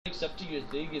accepting your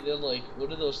thing, and then like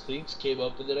one of those things came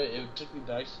up, and then it took me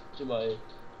back to my.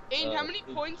 Aiden, how many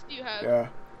points do you have? Yeah.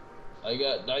 I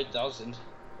got 9,000.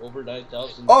 Over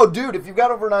 9,000. Oh, dude, if you got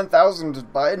over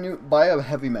 9,000, buy a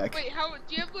heavy mech. Wait, how do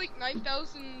you have like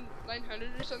 9,900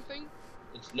 or something?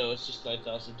 It's just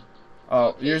 9,000. Oh,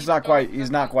 Okay, he's not quite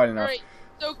enough. Alright,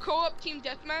 so co-op team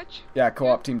deathmatch? Yeah,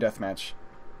 co-op team deathmatch.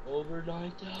 Over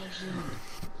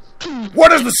 9,000. What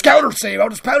does the scouter say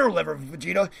about his powder lever,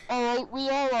 Vegeta? Alright, we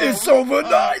all It's over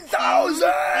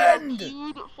 9,000!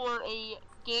 queued for a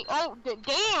game. Oh,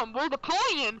 damn, we're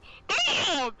deploying!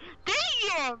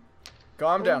 Damn!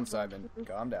 Calm down, Simon.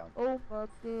 Calm down. Oh my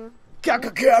god.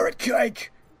 Caca-carrot cake!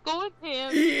 Go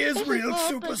ahead. He is real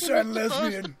Super Saiyan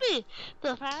lesbian.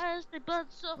 The fires, they bud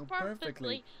so Oh, perfectly.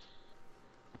 perfectly.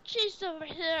 She's over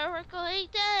here going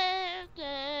down.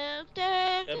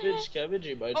 Cabbage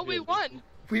reminds Oh, me we of won!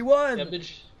 We won!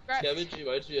 Cabbage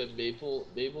reminds me of Maple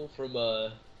from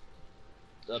the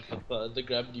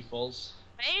Gravity Falls.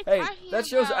 Hey, that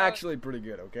show's actually pretty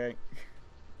good, okay?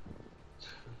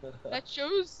 That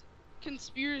shows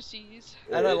conspiracies.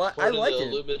 And I like it.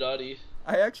 Illuminati.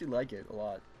 I actually like it a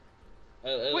lot. I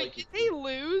Wait, like did it. they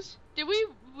lose? Did we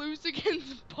lose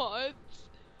against bots?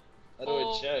 How do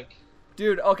I check?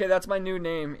 Dude, okay, that's my new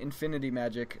name, Infinity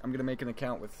Magic. I'm gonna make an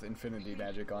account with Infinity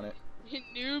Magic on it.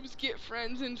 Noobs get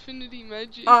friends, Infinity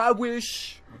Magic. I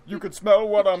wish you could smell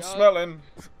what I'm God. smelling.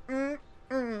 Mm.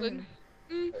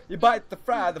 You bite the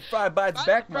fry bites Bite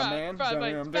back, the my fry, man. fry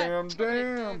Damn, bites back.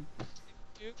 damn.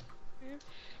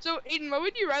 So, Aiden, what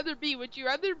would you rather be? Would you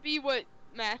rather be what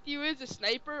Matthew is, a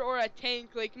sniper, or a tank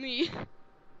like me?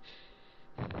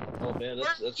 Oh man,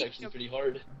 that's actually pretty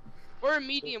hard. Or a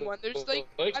medium one? There's like...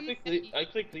 I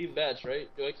click leave match, right?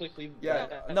 Do I click leave? Yeah,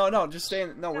 match? no, just stay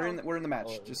in. No, we're in the match.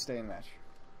 Oh. Just stay in the match.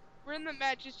 We're in the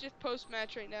match, it's just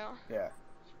post-match right now. Yeah.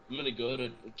 I'm gonna go to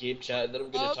game chat and then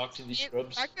I'm gonna talk to these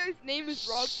scrubs. That guy's name is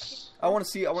Rob. I want to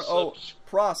see. Oh,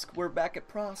 Prosk. We're back at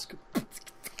Prosk.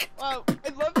 Wow, I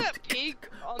love that pig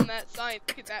on that sign.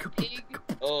 Look at that pig.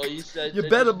 Oh, you said. You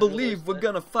better believe we're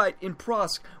gonna fight in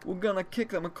Prosk. We're gonna kick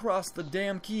them across the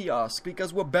damn kiosk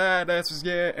because we're badasses,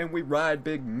 yeah, and we ride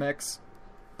big mechs.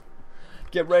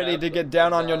 Get ready to get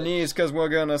down on your knees because we're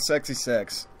gonna sexy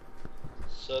sex.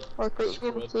 I thought you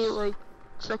were gonna say like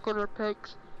second or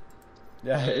pegs.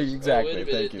 Yeah, Oh, exactly. wait a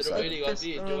minute. Thank you, They're waiting on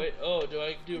me. Simon. Do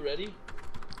I do ready?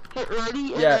 Get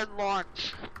ready and Yeah. then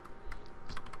launch.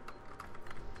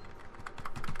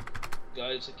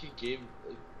 Guys, I keep game.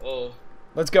 Oh.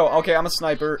 Let's go. Okay, I'm a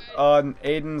sniper.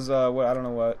 Aiden's what? I don't know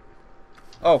what.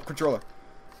 Oh, controller.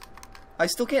 I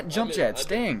still can't jump jets.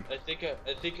 Dang. I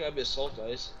think I'm assault,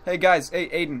 guys. Hey guys. Hey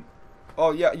Aiden.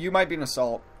 Oh yeah, you might be an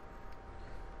assault.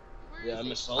 Yeah,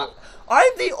 I'm assault.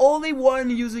 I'm the only one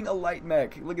using a light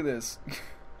mech. Look at this.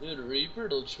 Dude, Reaper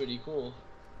looks pretty cool.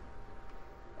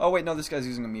 Oh wait, no, this guy's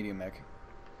using a medium mech.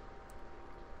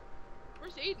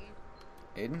 Where's Aiden?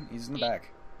 Aiden? He's in the back.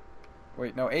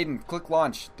 Wait, no, Aiden, click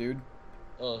launch, dude.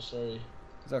 Oh, sorry.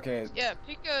 It's okay. Yeah,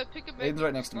 pick a mech. Aiden's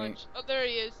right next to me. launch. Oh, there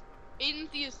he is. Aiden's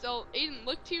the assault. Aiden,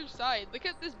 look to your side. Look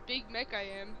at this big mech I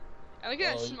am. And look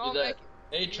at that small mech.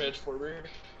 Hey, Transformer.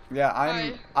 Yeah,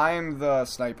 I'm the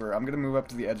sniper. I'm gonna move up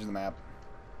to the edge of the map.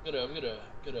 I'm gonna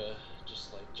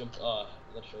just like jump.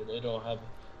 That's right. I don't have.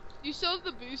 You still have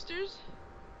the boosters?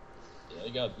 Yeah, I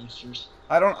got boosters.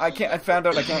 I found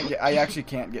out I actually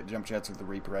can't get jump jets with the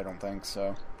Reaper, I don't think,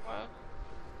 so. Wow.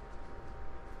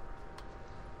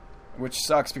 Which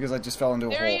sucks because I just fell into a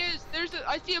There hole. he is.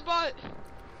 I see a bot.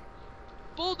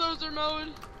 Bulldozer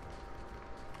mode.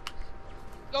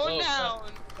 Going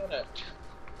down.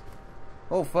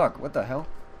 Oh fuck, what the hell?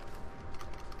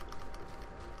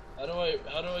 How do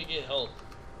I get health?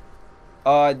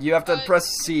 You have to press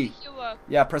C. Heal up.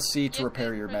 Yeah, press C to Yeah,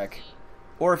 repair your press mech. C.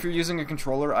 Or if you're using a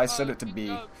controller, I set it to good B.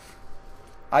 job.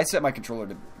 I set my controller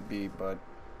to B, but...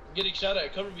 I'm getting shot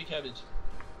at. Cover me, Cabbage.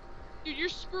 Dude, you're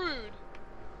screwed.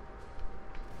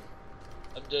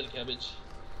 I'm dead, Cabbage.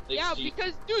 Thanks, Yeah, Steve.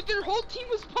 because, dude, their whole team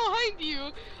was behind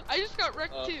you. I just got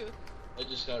wrecked, too. I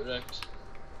just got wrecked.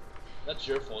 That's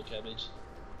your fault, Cabbage.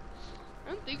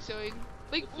 I don't think so, Aiden.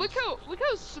 Like, look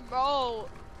how small,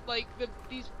 like,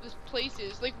 this place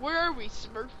is. Like, where are we?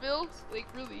 Smurfville? Like,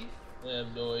 really? I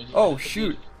have no idea. Oh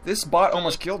shoot, this bot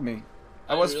almost killed me.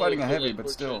 I was really fighting a feel heavy, like but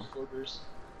we're still. Transformers.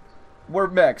 We're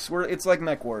mechs. It's like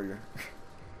Mech Warrior.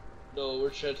 No, we're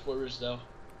Transformers now.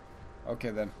 Okay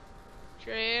then.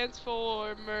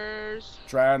 Transformers.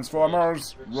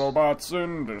 Transformers, robots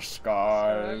in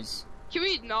disguise. Can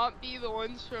we not be the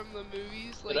ones from the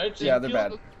movies? Like, Yeah, they're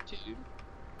bad. Cartoon?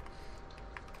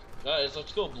 Guys,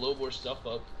 let's go blow more stuff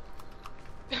up.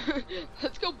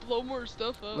 Let's go blow more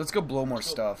stuff up. Let's go blow more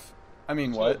stuff. I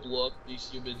mean, Let's what? go blow up these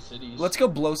human cities. Let's go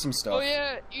blow some stuff. Oh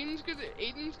yeah, Aiden's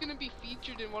gonna be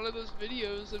featured in one of those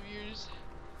videos of yours.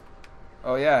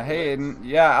 Oh yeah, hey Aiden.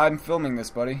 Yeah, I'm filming this,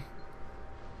 buddy.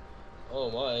 Oh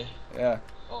my. Yeah.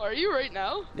 Oh, are you right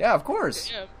now? Yeah, of course.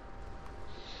 Damn.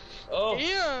 Oh.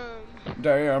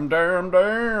 Damn.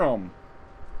 Damn.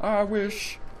 I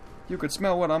wish you could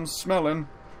smell what I'm smelling.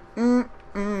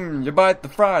 You bite the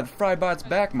fry bites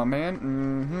back, my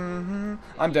man.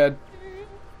 I'm dead.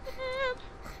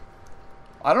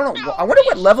 I don't know. I wonder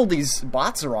what level these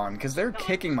bots are on, because they're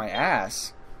kicking my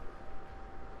ass.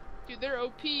 Dude, they're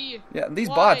OP. Yeah, these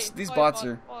Why? bots Why,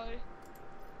 are why?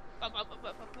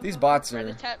 these bots are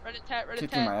Rat-a-tat,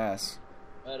 kicking my ass.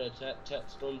 Rat-a-tat-tat,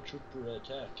 stormtrooper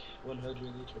attack. 100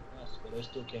 liter pass, but I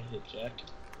still can't hit Jack.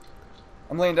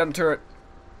 I'm laying down a turret.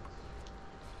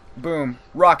 Boom.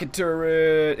 Rocket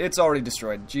turret. It's already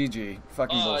destroyed. GG.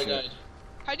 Fucking Oh, I bullshit. died.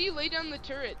 How do you lay down the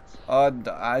turrets?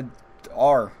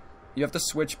 R. You have to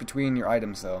switch between your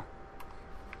items, though.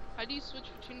 How do you switch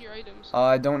between your items?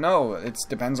 I don't know. It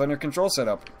depends on your control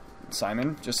setup.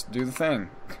 Simon, just do the thing.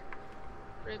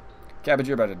 Rip. Cabbage,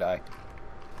 you're about to die.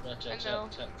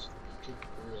 Rat-a-tat-tat,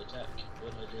 stormtrooper attack.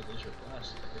 100 liter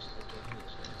blast, but I still can't hit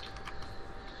Jack.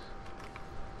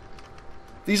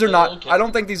 These are Oh, not... okay. I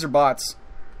don't think these are bots.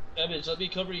 Cabbage, let me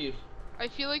cover you. I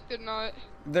feel like they're not.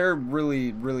 They're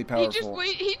really, really powerful.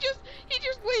 He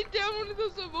just laid down one of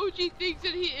those emoji things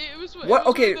and it was What? it was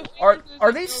Okay, one of the are fingers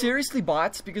are that they go- seriously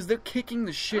bots? Because they're kicking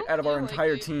the shit don't out of our feel like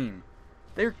entire it. team.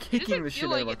 They're It kicking doesn't the shit feel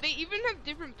out like of our... it. They even have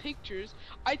different pictures.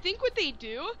 I think what they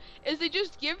do is they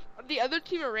just give the other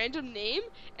team a random name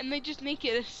and they just make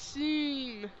it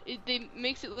seem. They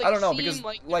makes it like I don't know, seem because,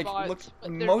 like, like, bots, look,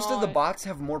 but they're most of the not. bots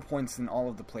have more points than all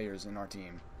of the players in our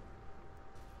team.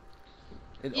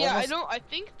 It Yeah, almost, I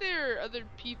think they're other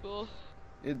people.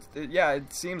 yeah,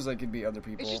 it seems like it'd be other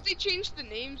people. It's just they changed the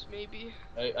names, maybe.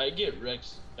 I get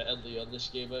wrecked badly on this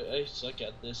game. I suck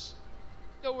at this.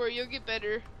 Don't worry, you'll get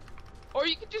better. Or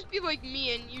you could just be like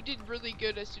me and you did really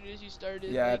good as soon as you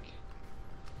started. Yeah. Like,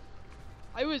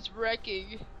 I was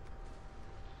wrecking.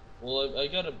 Well, I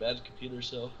got a bad computer,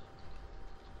 so...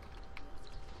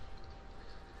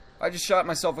 I just shot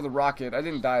myself with a rocket. I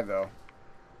didn't die, though.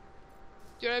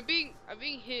 Dude, I'm being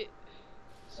hit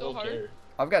I so don't hard. care.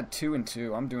 I've got 2 and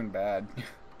 2. I'm doing bad.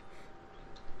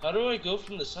 How do I go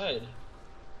from the side?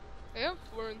 I have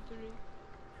 4 and 3.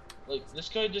 Like, this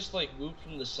guy just, like, moved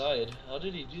from the side. How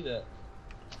did he do that?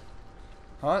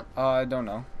 Huh? I don't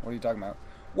know. What are you talking about?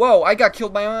 Whoa, I got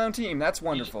killed by my own team. That's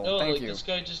wonderful. No, Thank like, you. this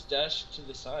guy just dashed to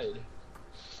the side.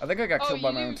 I think I got killed by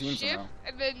you my own do team shift somehow.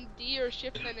 and then D or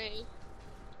shift and A.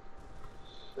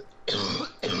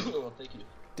 Oh, thank you.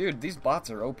 Dude, these bots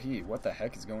are OP. What the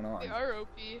heck is going on? They are OP.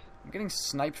 I'm getting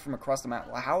sniped from across the map.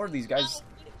 How are these guys,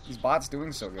 these bots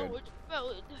doing so good?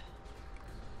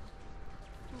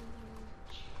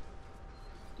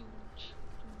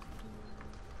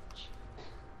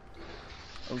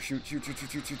 Oh shoot, shoot, shoot,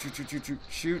 shoot, shoot, shoot, shoot, shoot, shoot, shoot,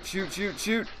 shoot, shoot, shoot,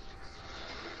 shoot.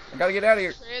 I gotta get out of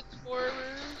here.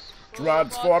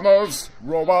 Transformers,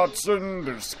 robots in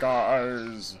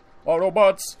disguise.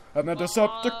 Autobots and the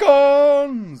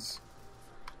Decepticons.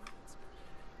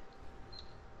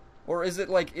 Or is it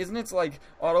like, isn't it like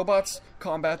Autobots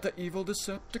combat the evil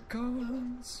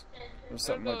Decepticons? Or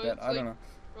something like that. I don't know.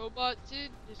 Robots in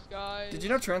disguise. Did you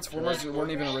know Transformers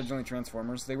weren't even originally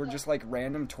Transformers? They were just like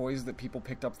random toys that people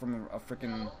picked up from a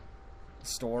freaking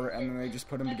store and then they just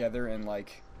put them together and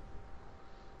like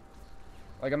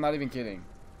I'm not even kidding.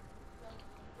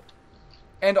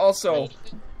 And also,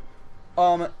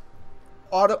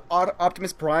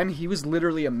 Optimus Prime, he was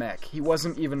literally a mech. He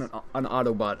wasn't even an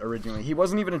Autobot originally. He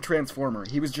wasn't even a Transformer.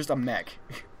 He was just a mech.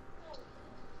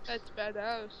 That's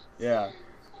badass. Yeah.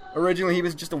 Originally, he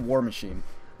was just a war machine.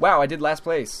 Wow, I did last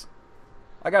place.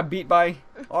 I got beat by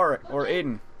or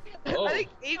Aiden. Oh. I think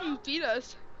Aiden beat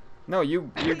us. No,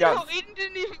 you No, got. Aiden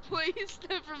didn't even place.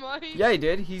 Never mind. Yeah, he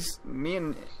did. He's me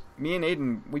and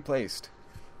Aiden. We placed.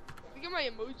 Look at my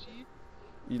emoji.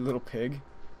 You little pig.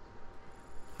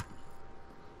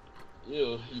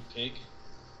 Ew, you pig.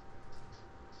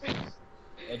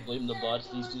 I blame the bots.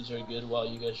 These dudes are good while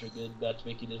you guys are good.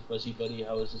 Matchmaking is fuzzy buddy.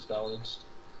 How is this balanced?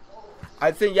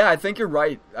 I think you're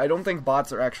right. I don't think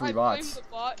bots are actually I blame bots. the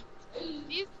bot.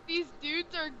 These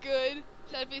dudes are good.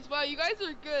 Sadface, wow, you guys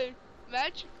are good.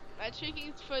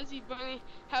 Matchmaking is fuzzy bunny.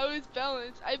 How is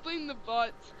balanced? I blame the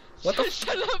bots. What the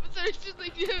Shut up, sir. It's just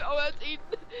like, oh, that's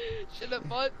Aiden. Shut up,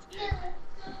 bots.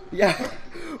 Yeah.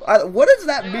 What does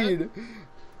that mean?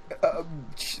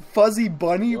 Fuzzy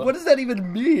bunny? What does that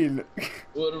even mean?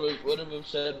 One of them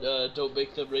said, don't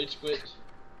make them rage quit.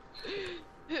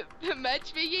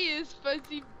 Matchmaking is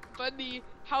fuzzy bunny.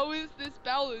 How is this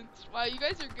balanced? Wow, you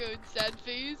guys are good, sad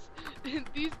face.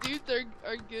 These dudes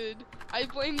are good. I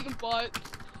blame the bots.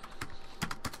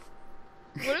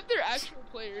 What if they're actual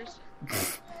players?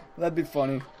 That'd be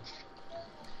funny.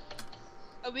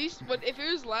 At least, what if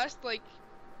it was last, like,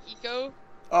 eco?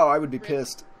 Oh, I would be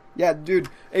pissed. Yeah, dude,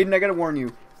 Aiden, I gotta warn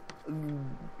you.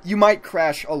 You might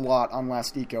crash a lot on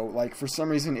Last Eco. Like, for some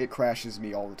reason, it crashes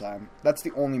me all the time. That's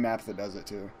the only map that does it,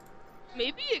 too.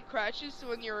 Maybe it crashes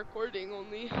when you're recording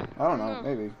only. I don't know,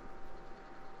 maybe.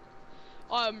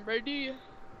 I'm ready.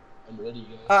 I'm ready,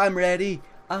 guys. I'm ready.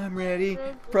 I'm ready.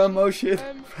 Promotion.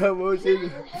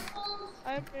 Promotion.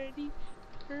 I'm ready.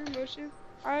 Promotion.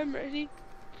 I'm ready.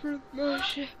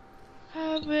 Promotion.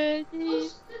 I'm ready.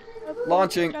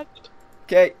 Launching.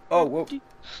 Okay. Oh, whoa.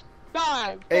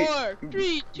 5, Hey, 4,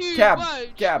 3, 2, Cab, 1.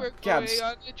 Cab, We're Cabs.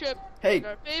 going on the trip. Hey.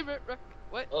 Our favorite.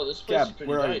 What? Oh, this place Gab, is pretty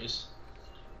where are you? nice.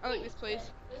 I like this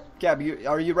place. Gab,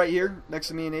 are you right here next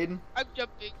to me and Aiden? I'm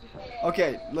jumping.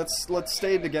 Okay, let's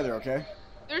stay together, okay?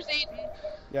 There's Aiden.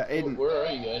 Yeah, Aiden. Where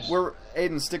are you guys?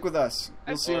 Aiden, stick with us.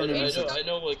 We'll see you in a minute. I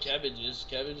know what Cabbage is.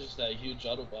 Cabbage is that huge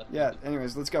Autobot. Yeah,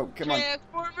 anyways, let's go. Come on.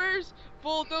 Transformers,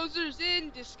 bulldozers in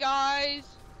disguise.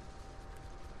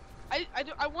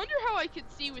 I wonder how I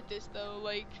could see with this though,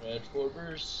 like.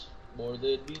 Transformers, more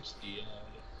than meets the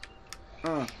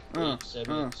eye. 8,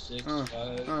 7, 6, 5,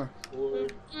 4,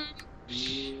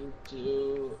 3,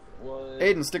 2, 1.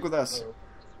 Aiden, stick with us.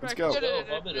 Let's go.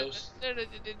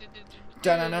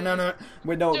 Da-na-na-na-na.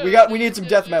 Wait, no, we need some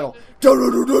death metal. I thought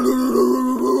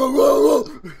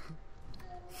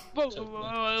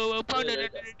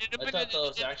that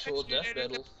was actual death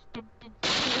metal.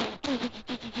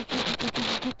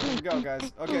 Here we go,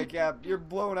 guys. Okay, Gab, you're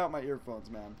blowing out my earphones,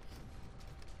 man.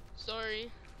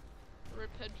 Sorry. Rip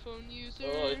headphone user.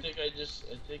 Oh, I think I just.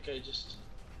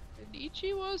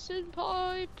 Konnichiwa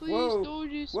senpai, please Whoa. don't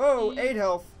just Whoa, speak. 8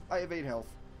 health. I have 8 health.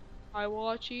 I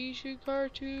watch Asian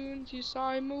cartoons, yes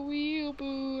I'm a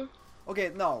weeaboo.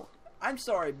 Okay, no. I'm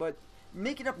sorry, but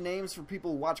making up names for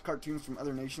people who watch cartoons from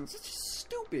other nations, it's just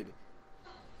stupid.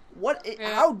 What?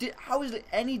 Yeah. How is it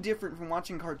any different from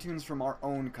watching cartoons from our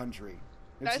own country?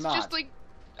 It's That's not.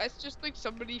 that's just like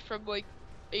somebody from like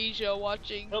Asia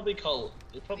watching. They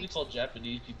probably call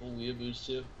Japanese people weeaboos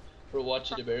too for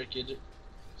watching American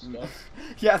stuff.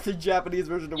 Yeah, the Japanese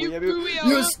version of You Weeaboo. booyah.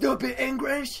 You stupid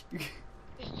English!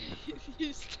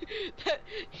 He's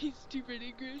stupid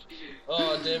English.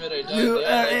 Oh damn it! I died. You They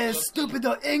are all a jumped- stupid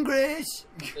English!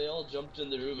 They all jumped in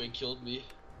the room and killed me.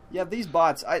 Yeah, these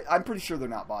bots, I'm pretty sure they're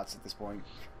not bots at this point.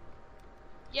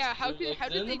 Yeah, how Dude, did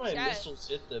none they of my chat? missiles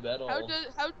hit them at all.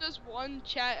 How does one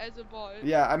chat as a bot?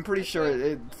 Yeah, I'm pretty sure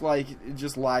it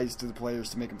just lies to the players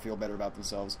to make them feel better about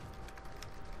themselves.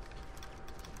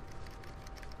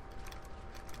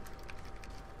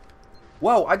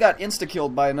 Whoa, I got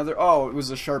insta-killed by another... Oh, it was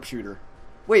a sharpshooter.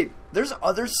 Wait, there's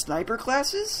other sniper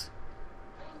classes?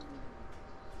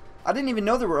 I didn't even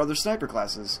know there were other sniper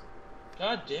classes.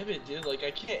 God damn it, dude! Like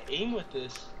I can't aim with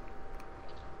this.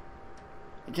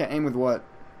 You can't aim with what?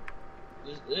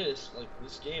 This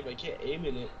game, I can't aim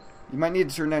in it. You might need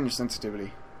to turn down your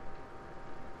sensitivity.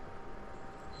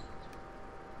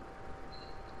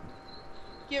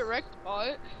 Get wrecked,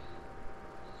 bot.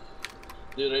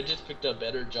 Dude, I just picked up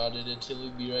better John and it's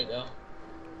killing me right now.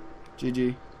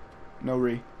 GG. No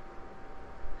re.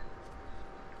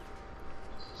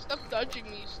 Stop dodging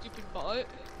me, you stupid bot.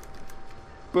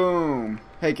 Boom.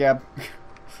 Hey, Cab.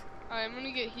 Alright, I'm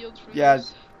gonna get healed from Yeah.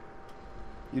 this.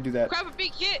 You do that. Crap, a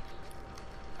big hit!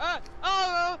 I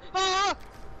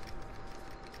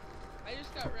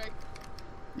just got wrecked.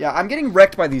 Yeah, I'm getting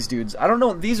wrecked by these dudes. I don't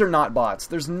know. These are not bots.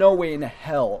 There's no way in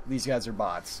hell these guys are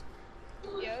bots.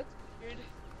 Yeah, that's weird.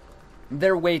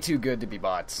 They're way too good to be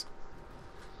bots.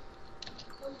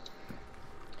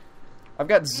 I've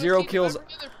got 0 kills. Every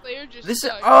other player just This is...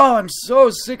 sucks. Oh, I'm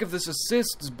so sick of this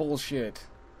assists bullshit.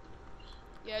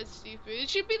 Yeah, it's stupid. It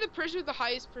should be the person with the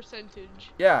highest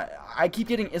percentage. Yeah, I keep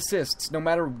getting assists no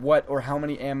matter what or how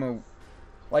many ammo...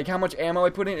 Like, how much ammo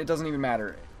I put in, it doesn't even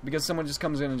matter. Because someone just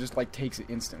comes in and just, like, takes it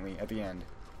instantly at the end.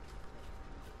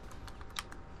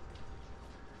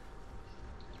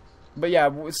 But yeah,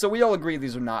 so we all agree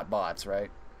these are not bots, right?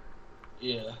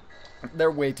 Yeah.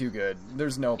 They're way too good.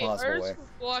 There's no possible way.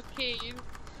 Blockade.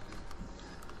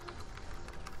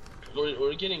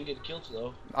 We're getting good kills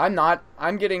though. I'm not.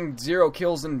 I'm getting 0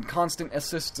 kills and constant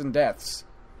assists and deaths.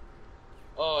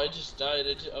 Oh, I just died.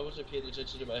 I wasn't paying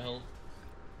attention to my health.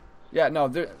 Yeah,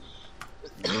 no,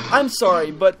 I'm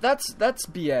sorry, but that's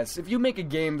BS. If you make a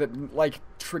game that, like,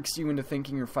 tricks you into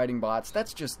thinking you're fighting bots,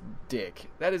 that's just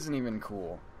dick. That isn't even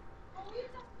cool.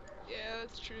 Yeah,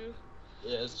 that's true.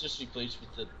 Yeah, it's just replaced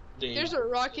with the There's a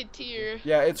Rocketeer.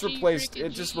 Yeah, it's G replaced. freaking It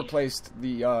just G. replaced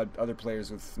the other players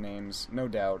with names, no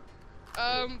doubt.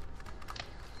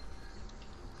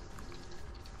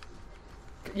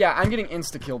 Yeah, I'm getting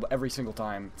insta-killed every single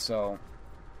time, so...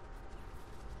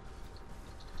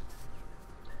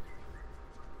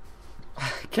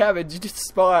 Cabbage, you just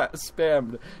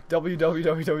spammed www.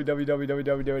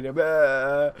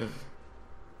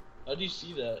 How do you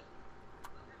see that?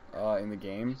 In the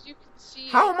game. You can see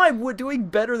How am I doing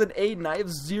better than Aiden? I have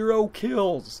 0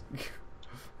 kills.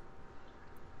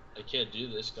 I can't do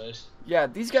this, guys. Yeah,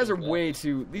 these guys are way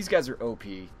too... These guys are OP.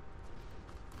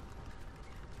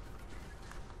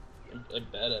 I'm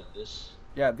bad at this.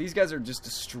 Yeah, these guys are just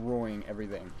destroying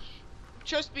everything.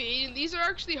 Trust me, Aiden, these are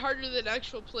actually harder than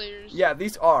actual players. Yeah,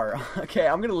 these are. Okay,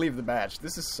 I'm gonna leave the match.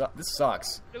 This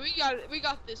sucks. No, we got it. We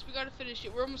got this. We gotta finish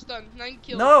it. We're almost done. 9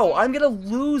 kills. No, I'm gonna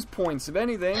lose points, if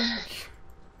anything. 9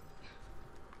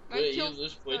 Wait, you kills.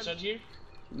 lose points on here?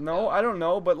 No, I don't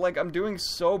know, but like I'm doing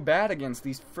so bad against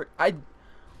these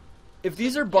if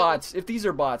these are bots,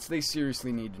 they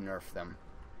seriously need to nerf them.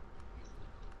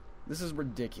 This is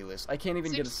ridiculous. I can't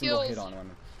even get a 6 single kills. hit on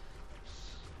one.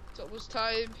 It's almost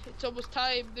time. It's almost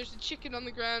time. There's a chicken on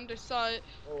the ground. I saw it.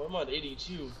 Oh, I'm on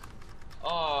 82.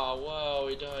 Ah, wow,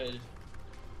 he died.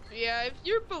 Yeah, if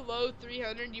you're below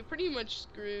 300, you're pretty much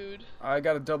screwed. I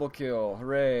got a double kill.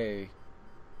 Hooray.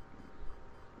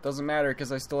 Doesn't matter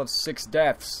because I still have 6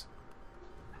 deaths.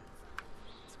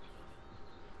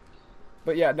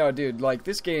 But yeah, no, dude, like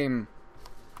this game.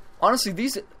 Honestly,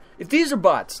 if these are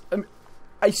bots,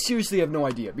 I seriously have no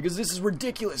idea because this is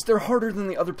ridiculous. They're harder than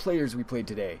the other players we played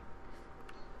today.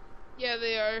 Yeah,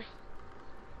 they are.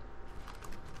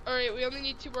 Alright, we only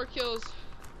need 2 more kills.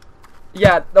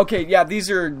 Yeah, okay, yeah,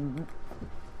 these are...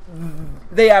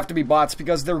 They have to be bots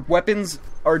because their weapons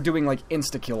are doing, like,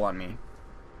 insta-kill on me.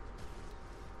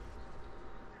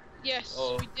 Yes,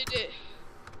 Oh. we did it.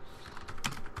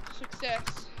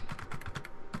 Success.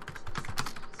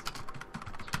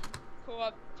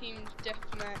 Co-op team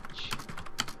deathmatch.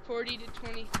 40 to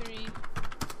 23.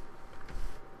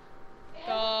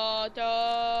 Da,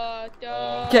 da,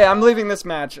 da. Okay, I'm leaving this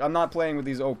match. I'm not playing with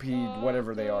these OP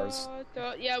whatever they are.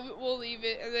 Yeah, we'll leave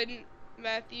it, and then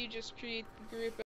Matthew just create the group.